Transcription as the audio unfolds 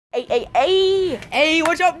Hey,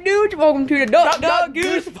 what's up, dudes? Welcome to the Duck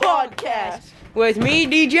Goose podcast with me,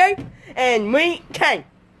 DJ. and me, Tank.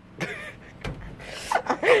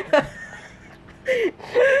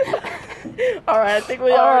 Alright, I think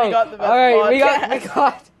we already got the best podcast. we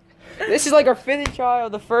got. This is like our fifth try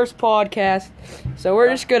of the first podcast, so we're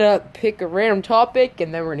just gonna pick a random topic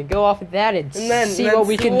and then we're gonna go off of that and see what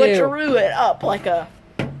we can do. Switcheroo it up like a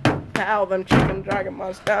Alvin Chicken Dragon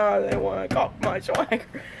Monster. They want to cop my swagger.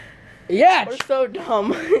 Yeah. We're so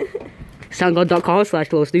dumb.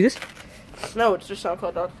 SoundCloud.com/LowestNews. No, it's just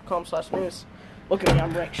SoundCloud.com/news. Look at me,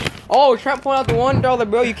 I'm rich. Oh, trying to point out the $1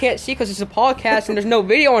 bill you can't see because it's a podcast and there's no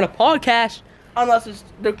video on a podcast. Unless it's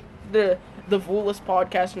the coolest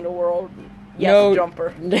podcast in the world. Yes, No.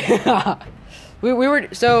 Jumper. we were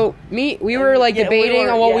debating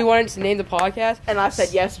on what we wanted to name the podcast. And I said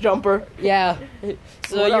yes, Jumper. Yeah.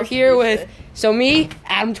 So What you're else here did you with say? me,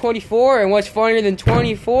 Adam 24, and what's funnier than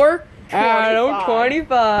 24? Adam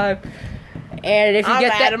 25. And if you I'm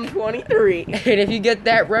get that Adam 23. and if you get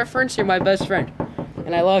that reference, you're my best friend.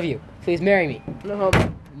 And I love you. Please marry me. No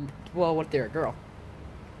homo. Well, what if they're a girl?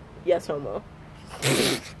 Yes, homo.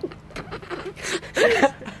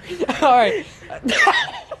 Alright.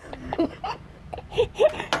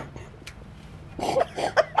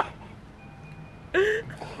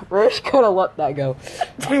 We're just gonna let that go.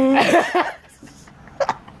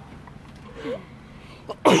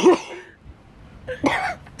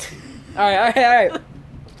 Alright.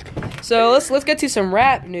 So let's get to some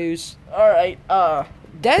rap news. Alright,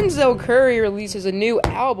 Denzel Curry releases a new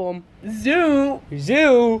album, Zoo.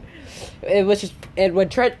 And when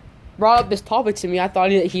Trent brought up this topic to me, I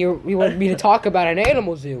thought he wanted me to talk about an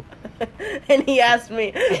animal zoo. And he asked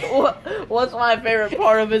me, what's my favorite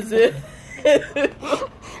part of a zoo?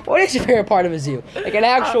 What is your favorite part of a zoo? Like an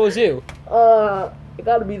actual zoo? It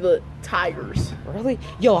gotta be the tigers. Really?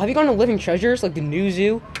 Yo, have you gone to Living Treasures, like the new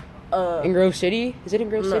zoo in Grove City? Is it in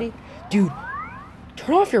Grove City? Dude,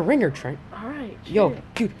 turn off your ringer, Trent. Alright. Yo,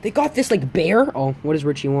 dude, they got this like bear. Oh, what does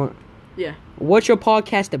Richie want? Yeah. What's your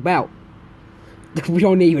podcast about? We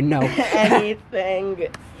don't even know. Anything.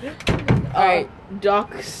 Alright.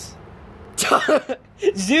 Ducks.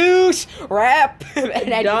 Zeus, rap, and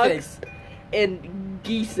anything. Ducks and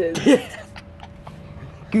geeses.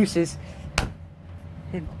 Gooses.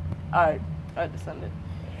 Alright, I descended.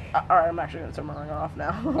 Alright, I'm actually gonna turn my ringer off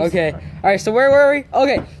now. Okay. Alright, so where were we?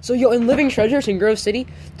 Okay, so yo, in Living Treasures in Grove City,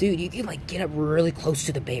 dude, you can like get up really close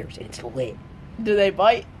to the bears and it's lit. Do they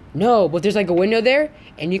bite? No, but there's like a window there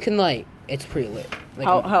and you can like, it's pretty lit. Like,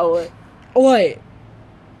 How lit? What?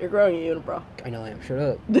 You're growing a unibrow. I know I am. Shut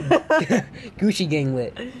up. Gucci gang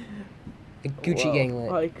lit. The Gucci gang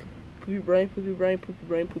lit. Like,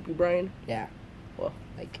 poopy brain. Yeah. Well,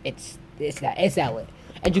 Like it's that lit.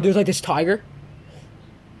 And dude, there's like this tiger,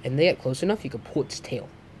 and they get close enough, you can pull its tail.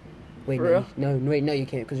 Wait, For real? no, you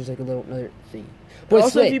can't because there's like a little another thing. But it's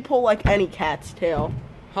also, lit. if you pull like any cat's tail,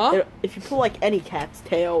 Huh? if you pull like any cat's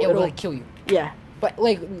tail, It will it'll like kill you. yeah. But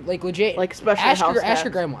like legit. Like, especially ask house your cats.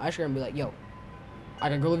 grandma. Ask your grandma. Be like, yo, I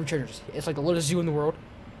gotta go Living Treasures. It's like the littlest zoo in the world.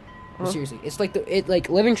 Huh? Seriously, it's like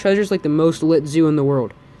Living Treasures like the most lit zoo in the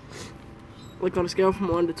world. Like on a scale from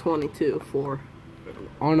 1 to 22, 4.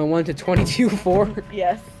 On a 1 to 22, 4.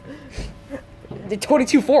 Yes.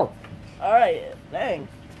 22, 4. All right. Dang,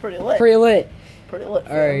 it's pretty lit. Pretty lit. Pretty lit.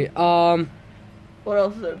 All right. What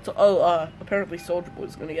else is there? Apparently Soulja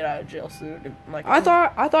Boy's gonna get out of jail soon. Like, I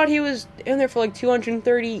thought he was in there for like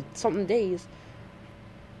 230 something days.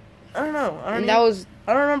 I don't know. I And don't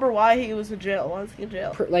remember why he was in jail. Why was he in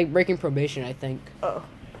jail? like breaking probation, I think. Oh.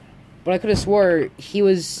 But I could have swore he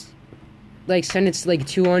was like sentenced to like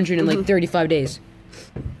 235 days.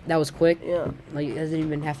 That was quick. Yeah. Like it hasn't even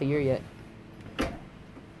been half a year yet.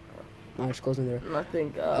 Oh, just closing there. And I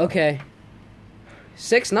think. Okay.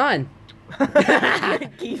 6'9".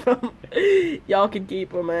 Keep him. Y'all can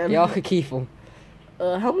keep him, man. Y'all could keep him.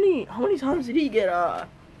 How many times did he get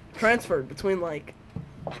transferred between like?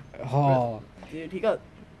 Oh. Dude, he got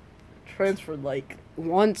transferred like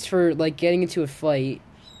Once for like getting into a fight.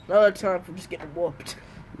 another time for just getting whooped.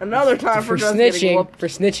 Another time For just getting snitching. whooped. For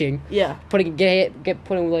snitching. Yeah. Put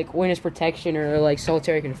in like witness protection or like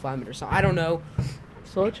solitary confinement or something. I don't know.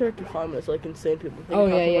 Solitary confinement is like insane people think. Oh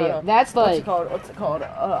yeah. That's like What's it called?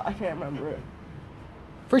 I can't remember it.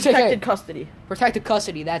 protected custody. Protected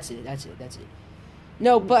custody. That's it.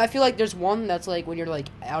 No, but I feel like there's one that's like when you're like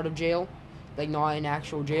out of jail, like not in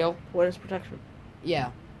actual jail. Witness protection. Yeah.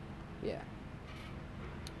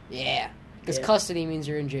 Because Yeah. custody means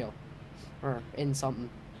you're in jail, or in something,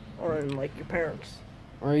 Or in like your parents.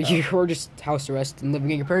 or you're just house arrest and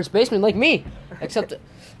living in your parents' basement like me. Except,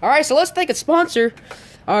 all right. So let's thank a sponsor.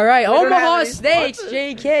 All right, We don't have Omaha any Steaks, sponsors.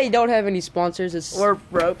 JK, don't have any sponsors. We're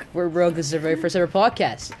broke. We're broke. This is our very first ever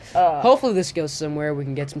podcast. Hopefully this goes somewhere. We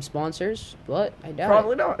can get some sponsors, but I doubt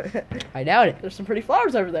Probably not. it. I doubt it. There's some pretty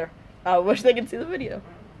flowers over there. I wish they could see the video.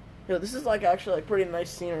 Yo, this is like actually like pretty nice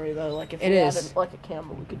scenery though. Like if It we is. had like a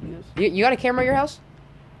camera we could use. You got a camera at your house?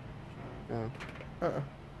 No. Uh-uh.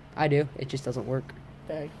 I do. It just doesn't work.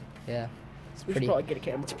 Dang. Yeah. It's We should pretty. probably get a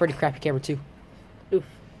camera. It's a pretty crappy camera too. Oof.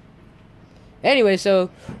 Anyway, so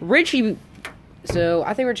Richie. So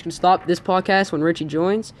I think we're just gonna stop this podcast when Richie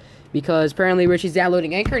joins, because apparently Richie's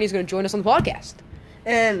downloading Anchor and he's gonna join us on the podcast.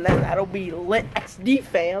 And then that'll be lit XD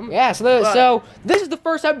fam. Yeah. So this is the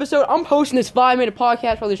first episode. I'm hosting this 5-minute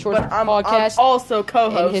podcast, probably the shortest But I'm podcast also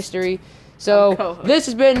co-host in history. So co-host. this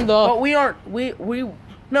has been the. But we aren't. We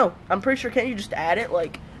no. I'm pretty sure. Can't you just add it?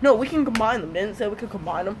 Like no, we can combine them. Didn't it say we could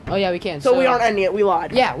combine them. Oh yeah, we can. So we aren't ending it. We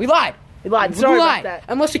lied. Yeah, we lied. We lied. We Sorry lied. about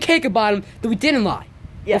that. Unless you can't combine them, then we didn't lie.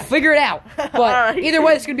 Yeah. We'll figure it out. But Alright. either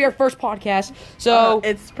way, it's gonna be our first podcast. So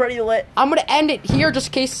It's pretty lit. I'm gonna end it here just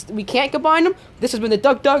in case we can't combine them. This has been the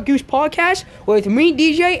Duck Goose podcast with me,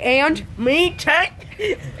 DJ, and Me, Tank.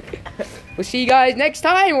 we'll see you guys next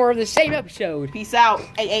time or the same episode. Peace out.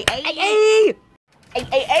 Hey.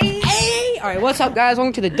 All right, what's up, guys?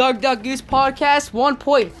 Welcome to the Duck Goose podcast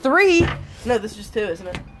 1.3. No, this is just 2, isn't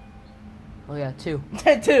it? Oh yeah, 2.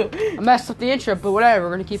 2. I messed up the intro, but whatever.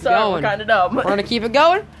 We're gonna keep it Sorry, going. we're kind of dumb. We're gonna keep it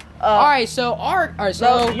going. All right, so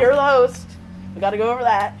So you're the host. We got to go over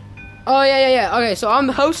that. Oh yeah. Okay, so I'm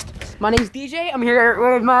the host. My name's DJ. I'm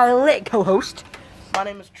here with my lit co-host. My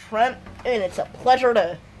name is Trent, and it's a pleasure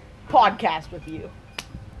to podcast with you.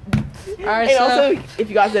 All right, And so also, if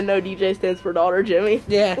you guys didn't know, DJ stands for daughter, Jimmy.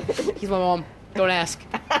 yeah, he's my mom. Don't ask.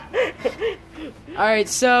 All right,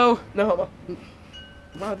 so No homo.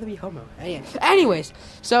 why would they be homo? Anyways,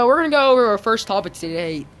 so we're gonna go over our first topic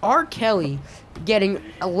today. R. Kelly getting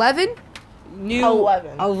 11 new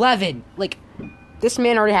 11. Like this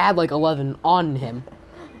man already had like 11 on him,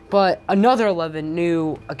 but another 11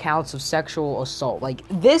 new accounts of sexual assault. Like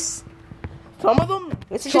this. Some of them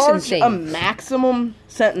This is just charge insane. a maximum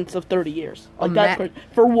sentence of 30 years. Like A that's ma-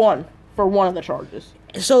 for one of the charges.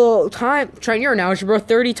 So Trent, you're an algebra.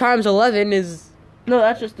 30 times 11 is. No,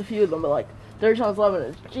 that's just a few of them, but like 30 times 11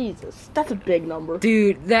 is Jesus. That's a big number.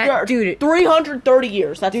 Dude, 330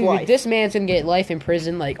 years. That's dude, life. this man's gonna get life in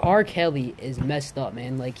prison. Like R. Kelly is messed up,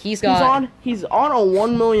 man. Like he's on a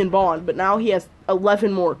 1 million bond, but now he has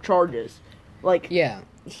 11 more charges. Like yeah.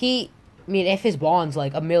 I mean, if his bond's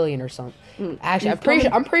like $1 million or something. Actually, he's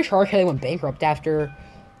I'm pretty sure R. Kelly went bankrupt after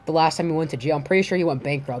the last time he went to jail. I'm pretty sure he went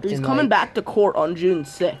bankrupt. he's coming back to court on June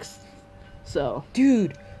 6th. So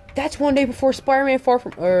Dude, that's one day before Spider-Man Far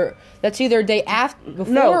From, or that's either a day after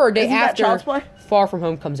before No, or a day isn't that after Child's Play? Far From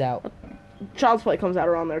Home comes out. Child's Play comes out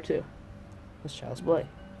around there too. What's Child's Play? Play.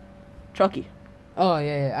 Chucky. Oh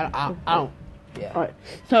yeah. I don't. Yeah. All right.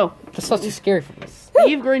 So That's not too scary for me.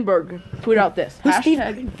 Steve Greenberg tweeted out this Who's Steve?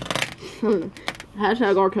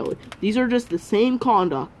 Hashtag R. Kelly. These are just the same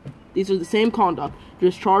conduct.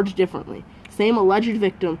 Just charged differently. Same alleged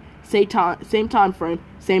victim. Same time frame.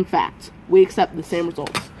 Same facts. We accept the same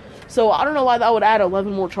results. So I don't know why that would add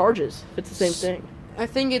 11 more charges if it's the same thing. I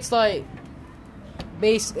think it's like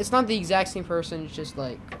it's not the exact same person. It's just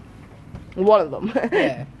like One of them.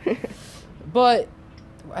 yeah. But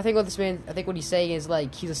I think what he's saying is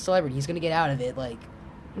like he's a celebrity. He's gonna get out of it. Like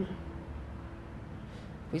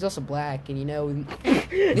he's also black, and the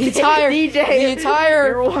entire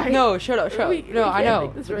You're white. no, shut up. We No, I can't know.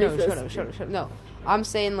 make this No, racist. shut up. No, I'm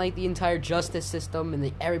saying like the entire justice system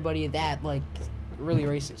and everybody of that like really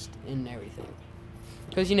racist and everything.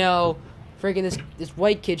 Because freaking this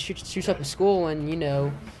white kid shoots up a school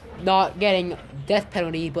and not getting death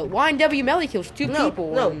penalty, but YNW Melly kills two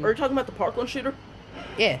people. No, and- are you talking about the Parkland shooter?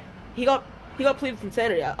 yeah. He got pleaded for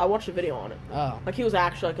insanity. I watched a video on it. Oh. Like he was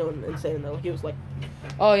actually like going insane though. Like he was like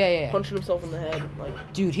Oh yeah. punching himself in the head.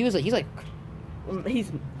 Like Dude, he's like he's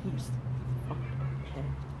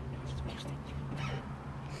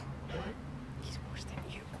He's worse than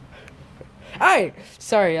you. Alright,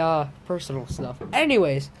 sorry, personal stuff.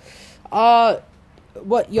 Anyways,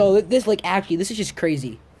 this is just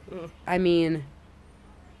crazy. I mean,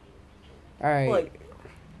 alright. like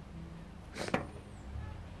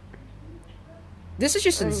This is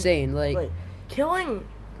just insane, like killing.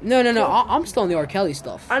 no, I'm still on the R. Kelly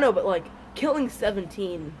stuff. I know, but like killing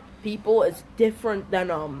 17 people is different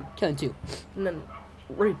than Killing two. than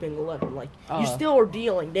raping 11. Like you Uh. still are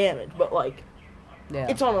dealing damage, but like Yeah.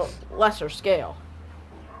 it's on a lesser scale.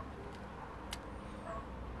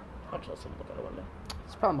 I'll just look out the window.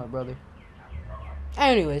 It's probably my brother.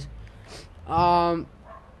 Anyways,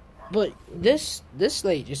 But this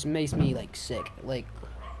like just makes me like sick. Like,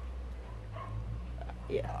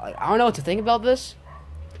 Yeah. I don't know what to think about this.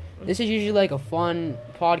 This is usually like a fun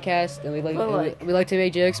podcast, and we like to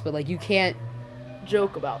make jokes, but like you can't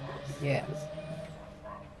joke about this. Yeah.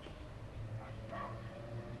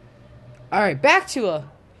 All right, back to a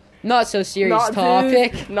not so serious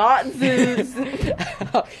topic. Zoos, not zoos.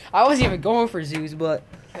 I wasn't even going for zoos, but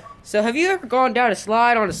so have you ever gone down a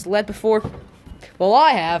slide on a sled before? Well,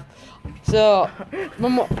 I have. So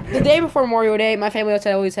the day before Memorial Day, my family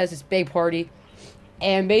outside always has this big party,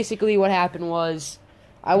 and basically what happened was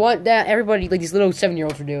I went down. Everybody, like these little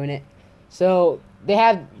 7-year-olds, were doing it. So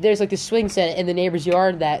there's like this swing set in the neighbor's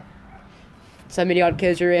yard that some idiotic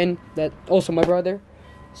kids are in. That also my brother.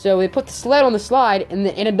 So they put the sled on the slide, and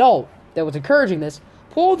an adult that was encouraging this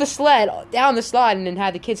pulled the sled down the slide and then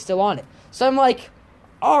had the kids still on it. So I'm like,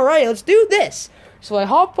 all right, let's do this. So I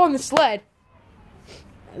hop on the sled,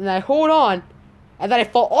 and I hold on, and then I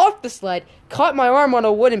fall off the sled, cut my arm on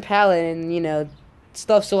a wooden pallet, and,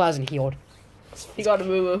 stuff still hasn't healed. He got a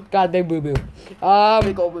boo-boo. Got a big boo-boo.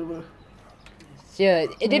 Big old boo-boo. Yeah,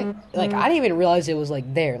 it didn't, I didn't even realize it was,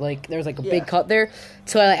 there. There was, a big cut there.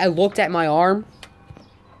 So I looked at my arm.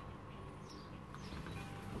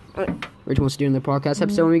 Rich wants to do in the podcast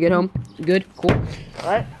episode when we get home. Good? Cool.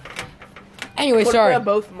 Alright. Anyway, sorry.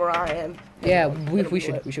 Both Mariah and... Yeah, we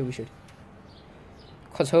should.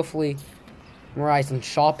 Because hopefully Mariah's done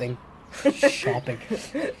shopping. Shopping.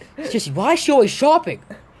 Seriously, why is she always shopping?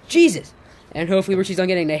 Jesus. And hopefully Richie's done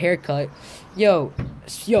getting a haircut. Yo,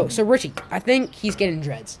 so Richie, I think he's getting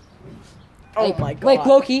dreads. Oh my god. Like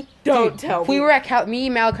Loki. Don't tell me. We were at me,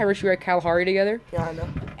 Malachi, Richie were at Kalahari together. Yeah, I know.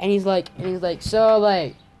 And he's like, so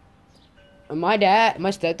my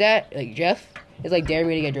stepdad, Jeff, is daring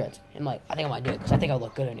me to get dreads. I'm like, I think I might do it because I think I'll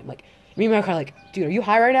look good in it. Me and Malachi dude, are you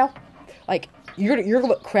high right now? You're gonna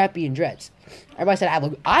look crappy in dreads. Everybody said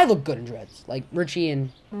I look good in dreads. Richie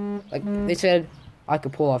and they said I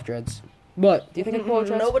could pull off dreads. But do you think I can pull off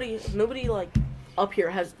dreads? Nobody up here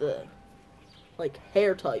has the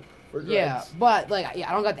hair type for dreads. Yeah, but I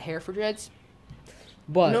don't got the hair for dreads.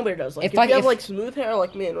 But nobody does. If you have smooth hair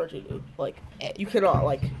like me and Richie do, you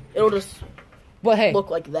cannot it'll just but hey, look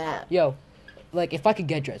like that. Yo, if I could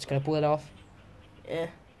get dreads, could I pull it off? Yeah.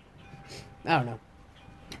 I don't know.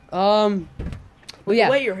 Well, yeah.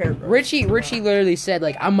 The way your hair grows. Richie literally said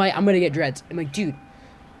I'm gonna get dreads. I'm like, dude.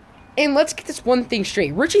 And let's get this one thing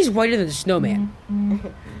straight. Richie's whiter than the snowman.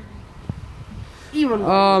 Even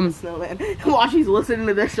whiter than the snowman. Watch, he's listening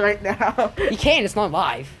to this right now. He can't. It's not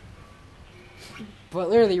live. But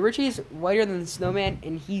literally, Richie's whiter than the snowman,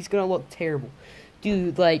 and he's gonna look terrible.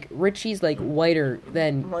 Dude, Richie's whiter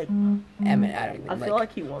than Emmett. I don't even. I feel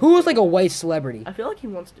like he wants. Who was a white celebrity? I feel like he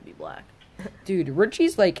wants to be black. Dude,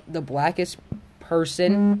 Richie's the blackest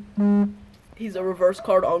person. He's a reverse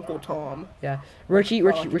card Uncle Tom. Yeah, Richie's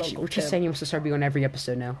saying he wants to start being on every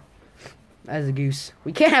episode now. As a goose,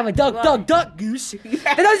 we can't have a duck goose.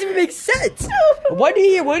 That doesn't even make sense. Why do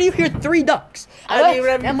you hear 3 ducks?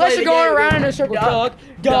 Unless you're going around in a circle.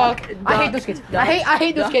 Duck. I hate those kids. I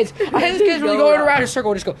hate those kids. I hate those kids when going around in a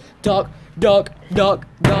circle. Just go duck. And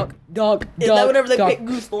then whenever they pick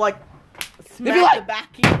Goose, they'll smack the back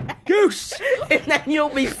of your head. Goose. And then you'll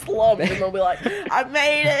be slumped, and they'll be like, "I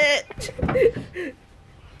made it."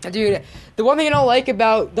 Dude, the one thing I don't like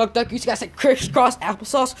about Duck Goose, you got crisscross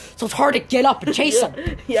applesauce, so it's hard to get up and chase them.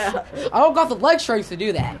 Yeah. I don't got the leg strength to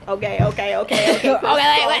do that. Okay. Okay,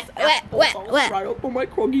 what? Right up on my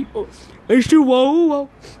croggy. H2O.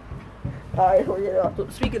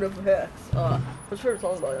 Alright, speaking of hacks, what's your favorite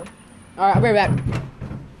song by him? Alright, I'll be right back.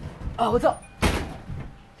 Oh, what's up?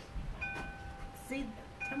 See,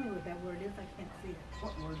 tell me what that word is. I can't see it.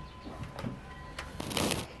 What word?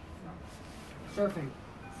 Surfing.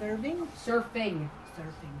 Serving? Surfing.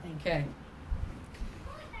 Thank Okay.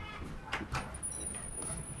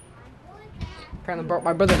 Apparently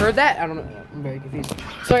my brother heard that. I don't know. I'm very confused.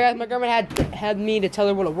 Sorry guys, my grandma had me to tell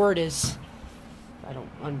her what a word is. I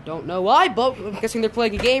don't know why, but I'm guessing they're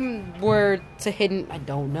playing a game where it's a hidden. I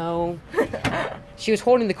don't know. She was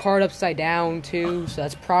holding the card upside down too, so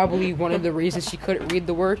that's probably one of the reasons she couldn't read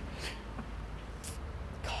the word.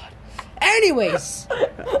 God. Anyways,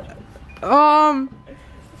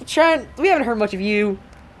 Trent, we haven't heard much of you.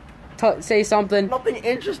 Say something. Nothing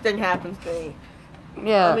interesting happens to me.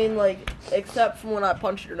 Yeah. I mean, except for when I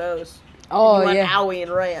punched your nose. Oh, and you went yeah. owie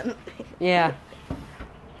and ran. Yeah.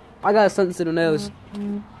 I got a sensitive nose.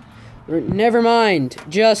 Never mind.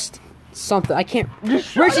 Just something. I can't.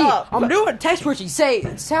 Richie, up. I'm doing text Richie.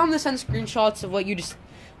 Tell him to send screenshots of what you just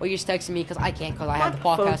texted me because I can't because I have the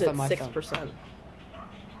podcast on my phone. 6%.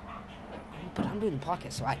 but I'm doing the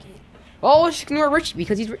podcast, so I can't. Well, let's just ignore Richie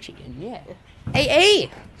because he's Richie. And yeah. Hey!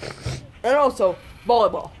 And also,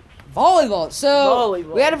 volleyball. Volleyball. So,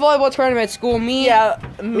 we had a volleyball tournament at school. Me,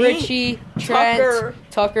 Richie, Trent,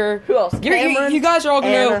 Tucker. Who else? You guys are all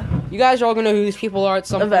gonna know. You guys are all gonna know who these people are at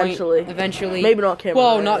some point. Eventually. Maybe not Cameron.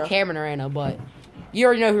 Well, not Cameron or Anna, but you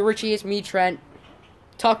already know who Richie is. Me, Trent,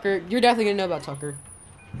 Tucker. You're definitely gonna know about Tucker.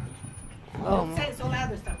 Don't say it so loud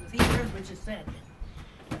this time, because he heard what you said.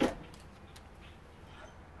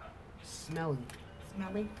 Smelly.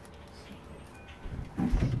 Smelly?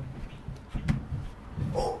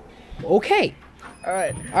 Okay.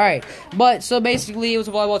 Alright. But, so basically, it was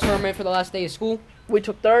a volleyball tournament for the last day of school. We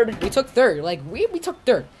took third. We took third. Like, we took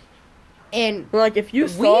third. And, like, if you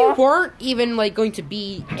saw... We weren't even, like, going to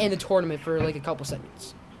be in the tournament for, like, a couple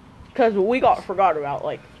seconds. Because we forgot about,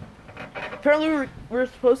 like... Apparently, we were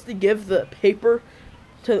supposed to give the paper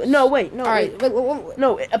to... No, wait. No, Alright.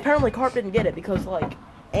 No, apparently Carp didn't get it because, like,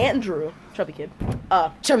 Andrew... Chubby kid.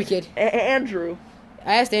 Andrew...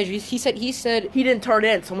 I asked Andrew. He said he didn't turn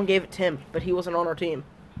in. Someone gave it to him, but he wasn't on our team.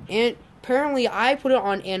 And apparently, I put it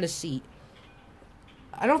on Anna's seat.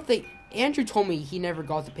 I don't think Andrew told me he never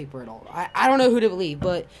got the paper at all. I don't know who to believe,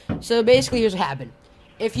 but so basically, here's what happened.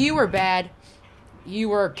 If you were bad, you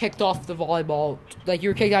were kicked off the volleyball. Like you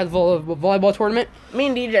were kicked out of the volleyball tournament. Me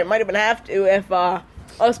and DJ might have been have to if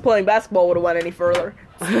us playing basketball would have went any further.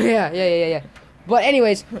 Yeah. But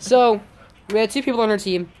anyways, so we had two people on our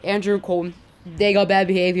team, Andrew and Colton. They got bad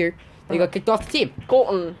behavior. They got kicked off the team.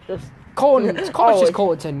 Colton. It's just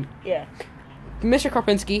Colton. Yeah. Mr.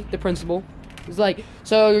 Karpinski, the principal, was like,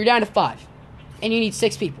 so you're down to 5. And you need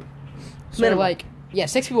 6 people. So minimum. like,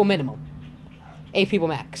 6 people minimum. 8 people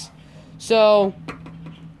max. So,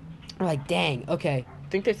 we're like, dang, okay. I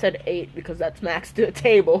think they said 8 because that's max to a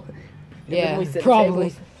table. Yeah,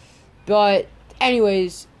 probably. But,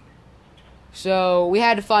 anyways, so we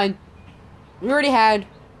had to find, we already had...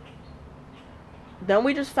 Then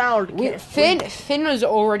we just found... Finn was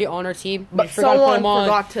already on our team. But someone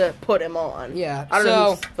forgot to put him on. Yeah. I don't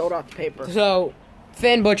know who filled out the paper. So,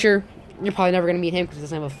 Finn Butcher, you're probably never going to meet him because he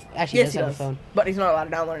doesn't have a phone. But he's not allowed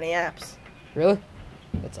to download any apps. Really?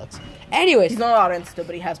 That sucks. Anyways. He's not allowed Insta,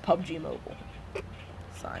 but he has PUBG Mobile.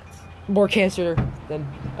 Science. More cancer than...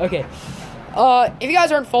 Okay. If you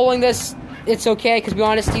guys aren't following this, it's okay, because to be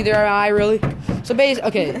honest, neither am I, really. So,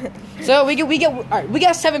 okay. So, we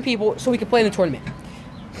got 7 people, so we can play in the tournament.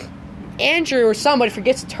 Andrew or somebody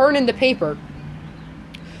forgets to turn in the paper.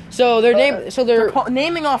 So, they're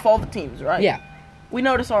naming off all the teams, right? Yeah. We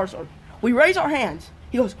notice ours. We raise our hands.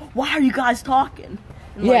 He goes, "Why are you guys talking?"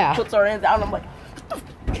 And, puts our hands out, and I'm like...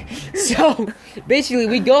 So, basically,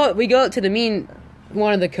 we go up to the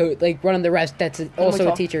one of the rest that's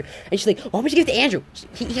also a teacher, and she's like, "Why would you give it to Andrew?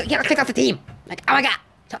 He got kicked off the team." Like, oh my god,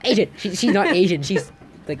 tell Asian. She's not Asian. She's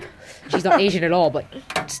not Asian at all. But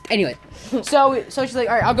anyway, so she's like,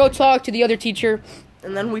 "All right, I'll go talk to the other teacher."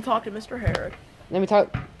 And then we talked to Mr. Herrick. Then we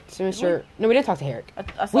talked to Mr. No, we didn't talk to Herrick.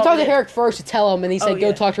 We talked to Herrick first to tell him, and he said,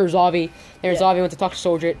 "Go talk to Razavi." And Razavi went to talk to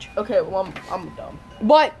Soldrich. Okay, well I'm dumb.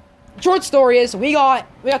 But short story is, we got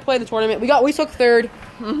to play in the tournament. We took third.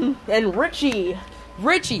 And Richie.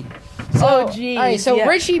 So, alright, so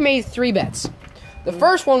Richie made 3 bets. The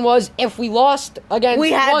first one was, if we lost against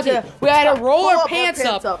we had to roll our pants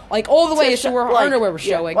up, like all the way, so our underwear was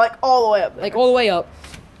showing. Like all the way up. Like all the way up.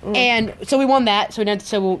 And so we won that,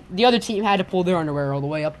 so the other team had to pull their underwear all the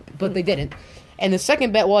way up, but they didn't. And the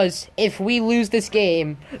second bet was, if we lose this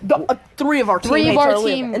game, 3 of our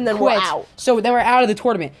team and then quit, we're out. So then we're out of the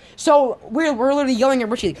tournament. So we're literally yelling at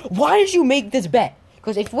Richie, like, "Why did you make this bet?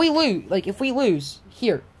 Because if we lose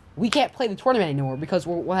here, we can't play the tournament anymore because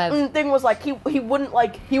we'll have." And the thing was, like, he wouldn't,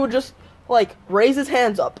 like, he would just, like, raise his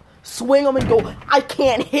hands up, swing them, and go, "I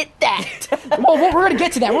can't hit that." Well, we're gonna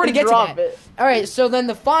get to that. All right. So then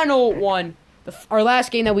the final one, our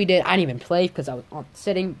last game that we did, I didn't even play because I was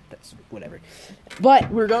sitting. That's whatever. But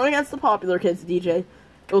we were going against the popular kids, DJ.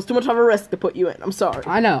 It was too much of a risk to put you in. I'm sorry.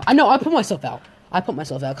 I know. I put myself out.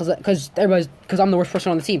 Because I'm the worst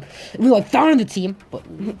person on the team. We were like down on the team, but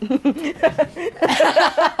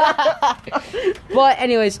but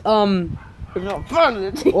anyways, what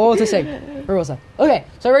was I saying? Where was I? Okay,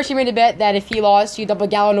 so Richie made a bet that if he lost, he'd dump a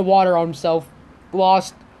gallon of water on himself.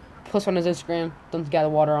 Lost, post on his Instagram, dumped a gallon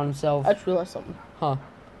of water on himself. I just realized something. Huh?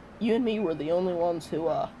 You and me were the only ones who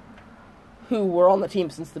were on the team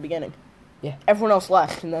since the beginning. Yeah. Everyone else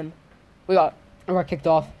left, and then we got kicked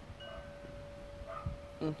off.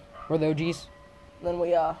 We're the OGs. Then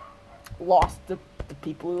we lost the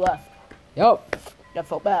people who left. Yep. That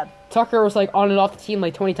felt bad. Tucker was like on and off the team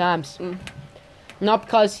like 20 times. Not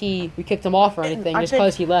because we kicked him off or anything, just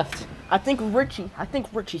because he left. I think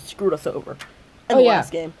Richie screwed us over in the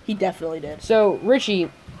last game. He definitely did. So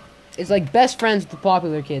Richie is like best friends with the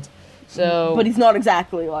popular kids. So, but he's not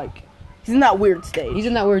exactly like he's in that weird stage. He's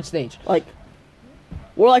in that weird stage. Like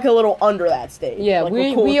we're like a little under that stage. Yeah, like,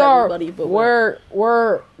 we cool are. But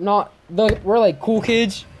we're not we're like cool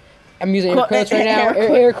kids. I'm using air quotes right now.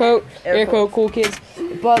 Air quote cool kids.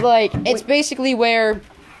 But like it's basically where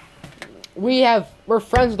we're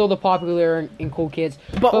friends with all the popular and cool kids,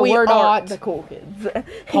 but we're not the cool kids.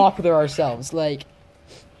 popular ourselves. Like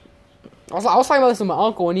I was talking about this with my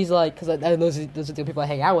uncle, and he's like, because those are the people I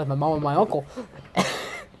hang out with, my mom and my uncle.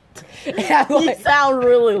 You sound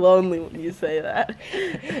really lonely when you say that.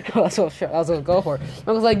 That's what I was going to go for.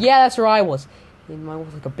 I was like, yeah, that's where I was. And mine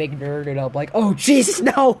was like a big nerd, and I'm like, oh, Jesus,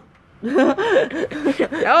 no. No.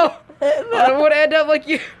 I don't want to end up like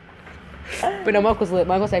you. But no, my uncle's lit.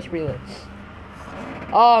 My uncle's actually pretty lit.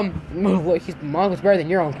 My uncle's better than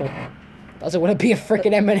your uncle. Doesn't want to be a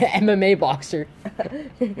freaking MMA boxer.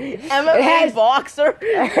 MMA boxer?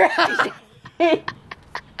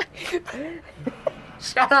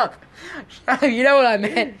 Shut up. You know what I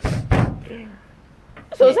meant.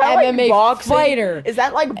 So is that MMA like boxing? Fighter. Is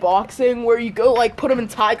that like boxing where you go like put them in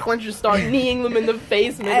tie clinch and start kneeing them in the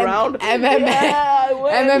face mid-round? MMA. Yeah,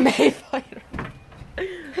 MMA fighter.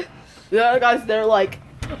 The other guys, they're like,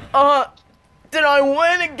 did I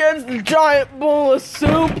win against the giant bowl of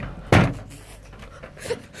soup?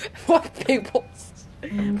 What big balls?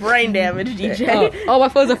 Brain damage, DJ. Oh, my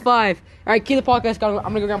phone's a 5. Alright, keep the podcast going. I'm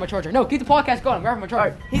gonna go grab my charger. No, keep the podcast going. I'm grabbing my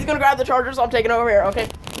charger. Alright, he's gonna grab the charger, so I'm taking over here, okay?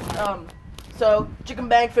 So, chicken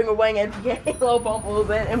bang, finger wang, NPA, low bump a little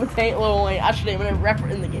bit, imitate Lil Wayne. I should name it a rapper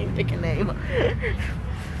in the game, pick a name.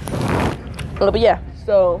 But yeah,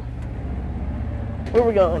 so, where are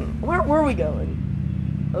we going? Where were we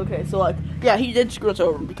going? Okay, so like, yeah, he did screw us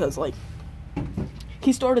over because like,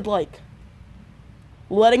 he started like,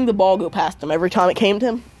 letting the ball go past him every time it came to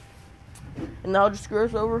him. And now just screw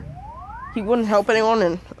us over. He wouldn't help anyone,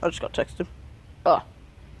 and I just got texted. I'm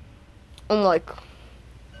like,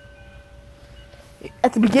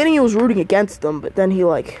 at the beginning he was rooting against them, but then he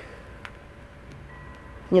like,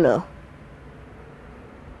 you know.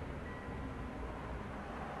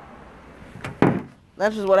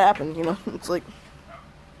 That's just what happened, you know. It's like,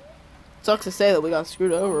 it sucks to say that we got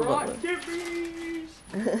screwed over, but like,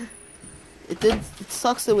 it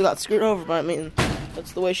sucks that we got screwed over, but I mean,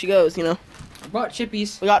 that's the way she goes, you know. I brought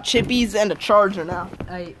chippies. We got chippies and a charger now.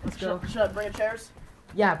 Hey, let's go. Should I bring chairs?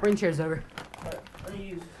 Yeah, bring chairs over. Alright, let me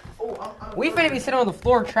use. We finna be sitting on the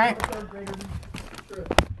floor trying.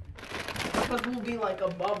 Because we'll be like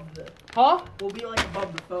above the. Huh? We'll be like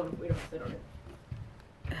above the phone if we don't sit on it.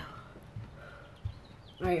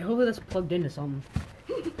 Alright, hopefully that's plugged into something.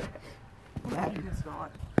 Imagine it's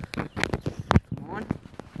not. Come on.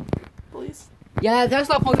 Please. Yeah, that's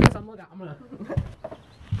not plugged into something. I'm gonna.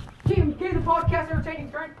 Keep the podcast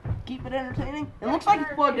entertaining, Trent. Keep it entertaining. It looks like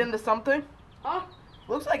it's plugged into something. Huh?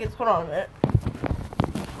 Looks like it's put on a minute.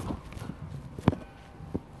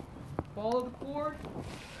 Follow the cord.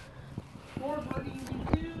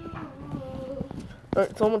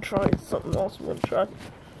 Alright, so I'm gonna try something else. I'm gonna try.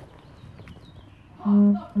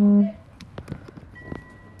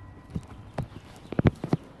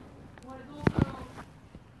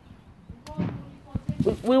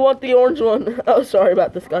 We want the orange one. Oh, sorry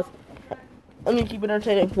about this, guys. Let me keep it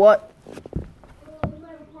entertaining. What?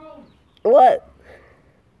 What?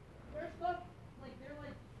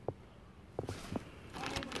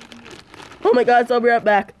 Oh my God, so I'll be right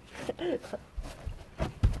back. Come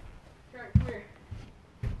here.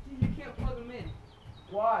 You can't plug them in.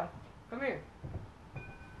 Why? Come here.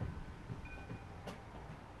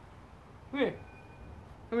 Come here.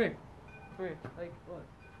 Come here. Come here. Like, what?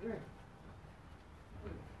 Come here.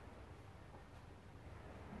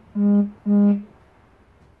 No.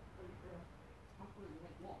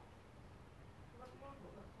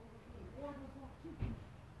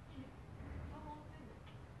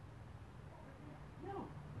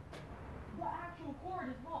 The actual cord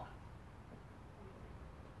is locked.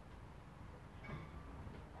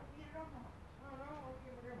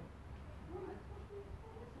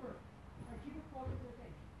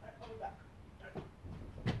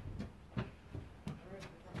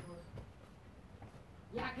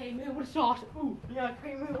 Yeah, I came in with a sauce. Ooh. Yeah, I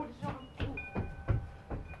came in with a sauce. Ooh.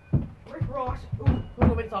 Rick Ross. Ooh. What do you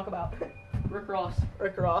want me to talk about? Rick Ross.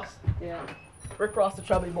 Rick Ross. Yeah. Rick Ross, the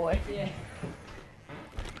chubby boy. Yeah.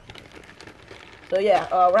 So yeah,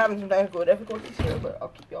 we're having some technical difficulties here, but I'll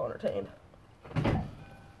keep y'all entertained.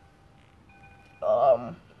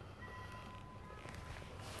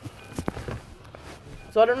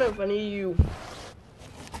 So I don't know if any of you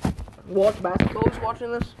watch basketball who's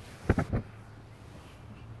watching this.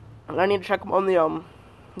 And I need to check them on the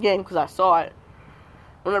game because I saw it.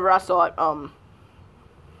 Whenever I saw it,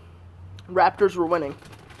 Raptors were winning.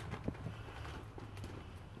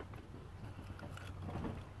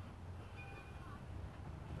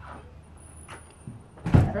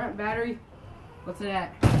 Front battery. What's it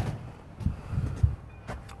at?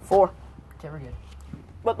 4. Okay, we're good.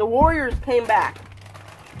 But the Warriors came back.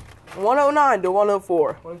 109 to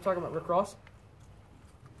 104. What are we talking about? Rick Ross?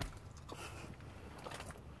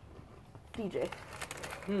 DJ.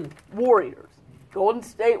 Warriors. Golden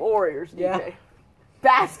State Warriors, DJ. Yeah.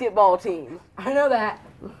 Basketball team. I know that.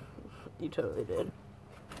 You totally did.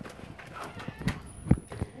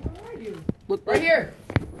 What do I do? Look Right like, here.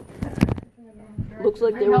 looks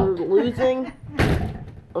like they were losing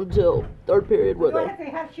until third period, were Do they? they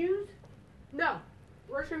have shoes? No.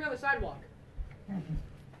 We're just gonna go on the sidewalk.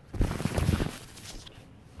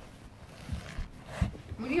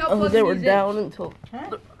 We need help Oh, plugging they were these down until...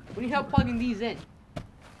 Huh? We need help plugging these in.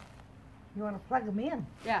 You want to plug them in?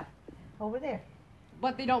 Yeah. Over there.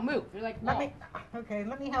 But they don't move. They're like, Let wall. me. Okay,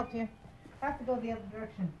 let me help you. I have to go the other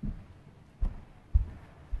direction.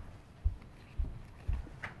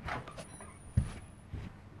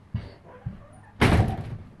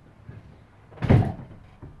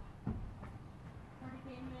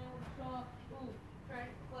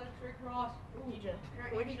 DJ,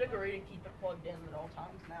 we should agree to keep it plugged in at all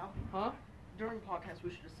times now. Huh? During podcasts, we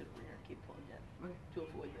should just sit over here and keep it plugged in Okay. to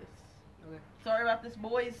avoid this. Okay. Sorry about this,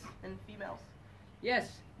 boys and females.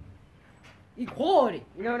 Yes. Equality.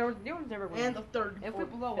 You know, no one's ever And the third. If we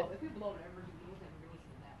fourth, blow fifth. up, if we blow it ever, no one's ever gonna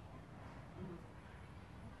listen to that part.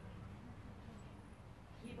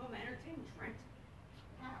 Keep them entertained, Trent.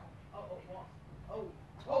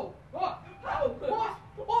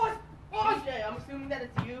 DJ, I'm assuming that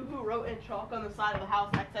it's you who wrote in chalk on the side of the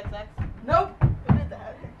house XXX. Nope. Who did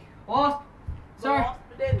that? Wasp. The Sorry. wasp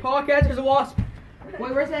did. Podcast, there's a wasp.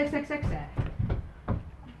 Wait, where's the XXX at?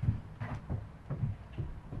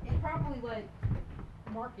 It's probably like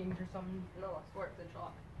markings or something. No, I swear it's in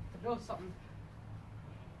chalk. It knows something.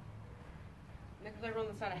 If I run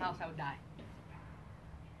on the side of the house, I would die.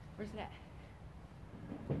 Where's it at?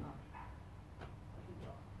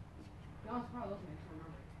 No, it's probably looking at it, I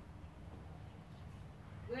remember.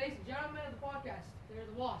 Ladies and gentlemen of the podcast, there's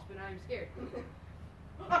a wasp and I am scared. It's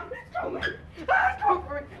coming! It's coming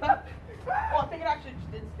for me! Oh, I think it actually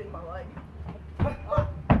just did sting my leg.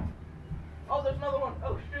 Oh, there's another one.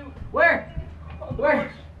 Oh, shoot. Where? On the Where?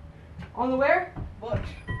 bush. On the where? Bush.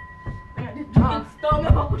 Man, it Huh. just stung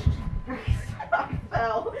out. I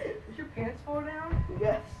fell. Did your pants fall down?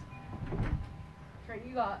 Yes. Trent,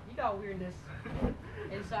 you got weirdness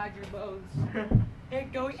inside your bones.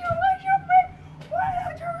 It goes, you like your friend? Why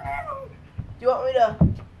don't you remember? Do you want me to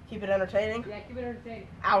keep it entertaining? Yeah, keep it entertaining.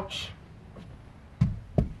 Ouch.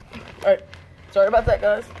 Alright. Sorry about that,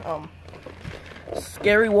 guys.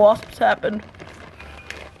 Scary wasps happened.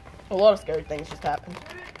 A lot of scary things just happened.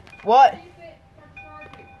 What?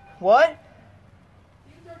 What?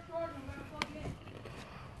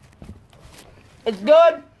 It's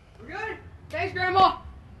good. We're good. Thanks, Grandma.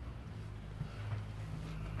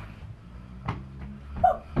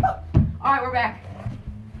 Alright, we're back.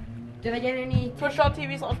 Did I get any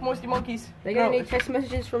Twitch.tv/Moisty Monkeys. Did I get any text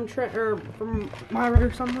messages from Trent or from Myra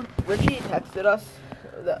or someone? Richie texted us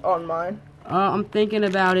on mine. I'm thinking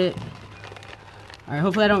about it. Alright,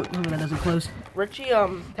 hopefully that doesn't close. Richie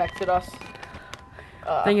texted us.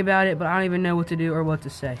 Think about it, but I don't even know what to do or what to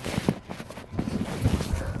say.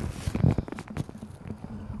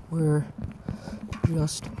 We're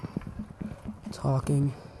just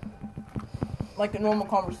talking. Like a normal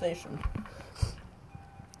conversation.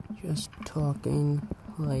 Just talking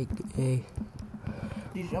like a...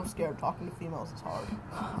 DJ, I'm scared. Talking to females is hard.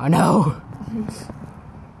 I know.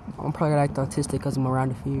 I'm probably gonna act autistic because I'm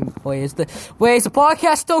around a few. Wait, is the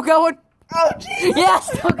podcast still going? Oh, jeez! Yeah,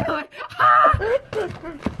 still going.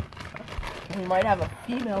 We might have a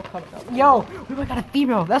female coming up. Yo, we might got a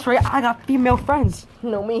female. That's right, I got female friends.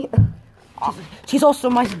 No, me. She's also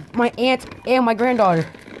my aunt and my granddaughter.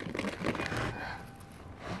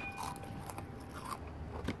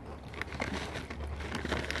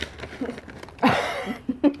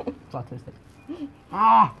 It's autistic.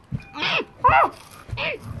 Ah!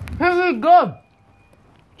 This is good.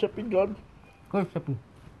 Chippy good. Good chippy.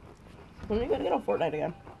 When are you gonna get on Fortnite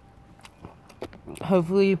again?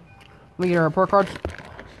 Hopefully, we get our report cards.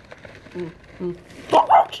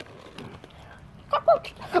 Cockroach!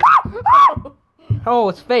 Cockroach! Oh,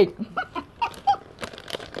 it's fake.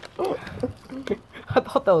 I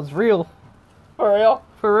thought that was real. For real?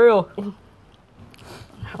 For real.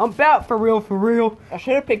 I'm about for real. I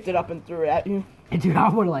should have picked it up and threw it at you. Dude, I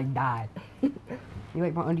would have like died. You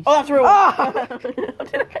like my undies? Oh, that's real. Ah!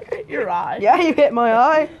 Did I hit your eye? Yeah, you hit my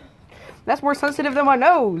eye. That's more sensitive than my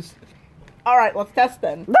nose. All right, let's test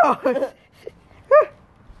then. No.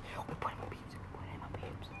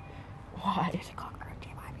 Why? There's a cockroach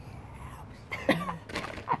in my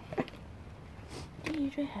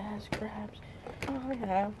DJ has crabs. I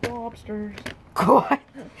have lobsters. What?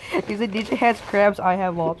 He said, DJ has crabs, I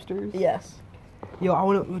have lobsters. Yes. Yo, I don't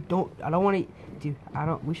want to, dude,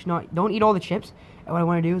 don't eat all the chips. And what I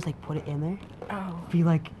want to do is, like, put it in there. Oh. Be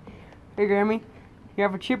like, hey, Grammy, you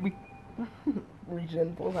have a chippy. Reach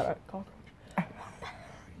in, pull that out, cockroach.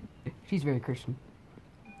 She's very Christian.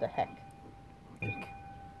 The heck?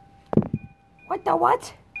 What the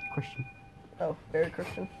what? Christian. Oh, very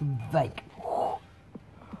Christian. Like,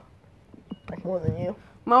 Like more than you.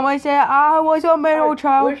 Mama said I was a middle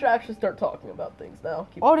child. We should actually start talking about things now.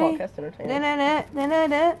 Keep the Alright. podcast entertaining.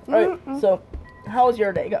 Alright, so how was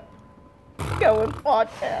your day going?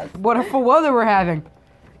 Podcast. Wonderful weather we're having.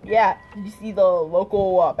 Yeah, did you see the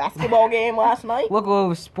local basketball game last night?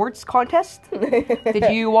 Local sports contest.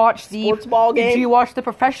 Did you watch the sports ball game? Did you watch the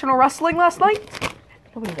professional wrestling last night?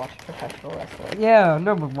 Nobody watches professional wrestling. Yeah,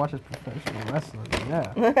 nobody watches professional wrestling.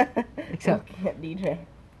 Yeah, except Looking at DJ.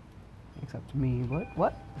 Except me.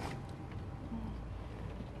 What?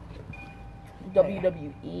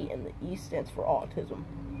 WWE, and the E stands for autism.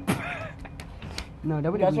 No,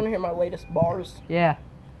 You guys want to hear my latest bars? Yeah.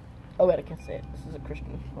 Oh wait, I can't say it. This is a Christian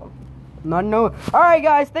one. No. All right,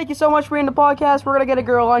 guys. Thank you so much for being the podcast. We're gonna get a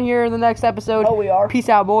girl on here in the next episode. Oh, we are. Peace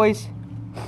out, boys.